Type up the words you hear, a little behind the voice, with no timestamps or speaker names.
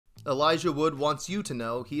Elijah Wood wants you to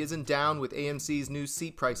know he isn't down with AMC's new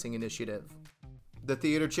seat pricing initiative. The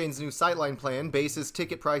theater chain's new sightline plan bases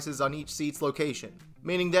ticket prices on each seat's location,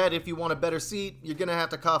 meaning that if you want a better seat, you're gonna have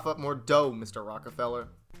to cough up more dough, Mr. Rockefeller.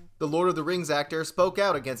 The Lord of the Rings actor spoke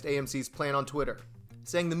out against AMC's plan on Twitter,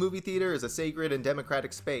 saying the movie theater is a sacred and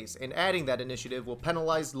democratic space, and adding that initiative will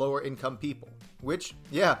penalize lower-income people, which,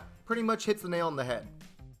 yeah, pretty much hits the nail on the head.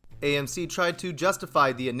 AMC tried to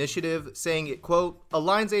justify the initiative, saying it, quote,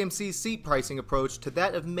 aligns AMC's seat pricing approach to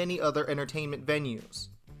that of many other entertainment venues.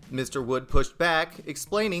 Mr. Wood pushed back,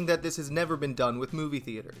 explaining that this has never been done with movie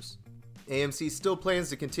theaters. AMC still plans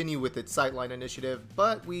to continue with its Sightline initiative,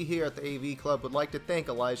 but we here at the AV Club would like to thank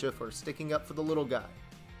Elijah for sticking up for the little guy.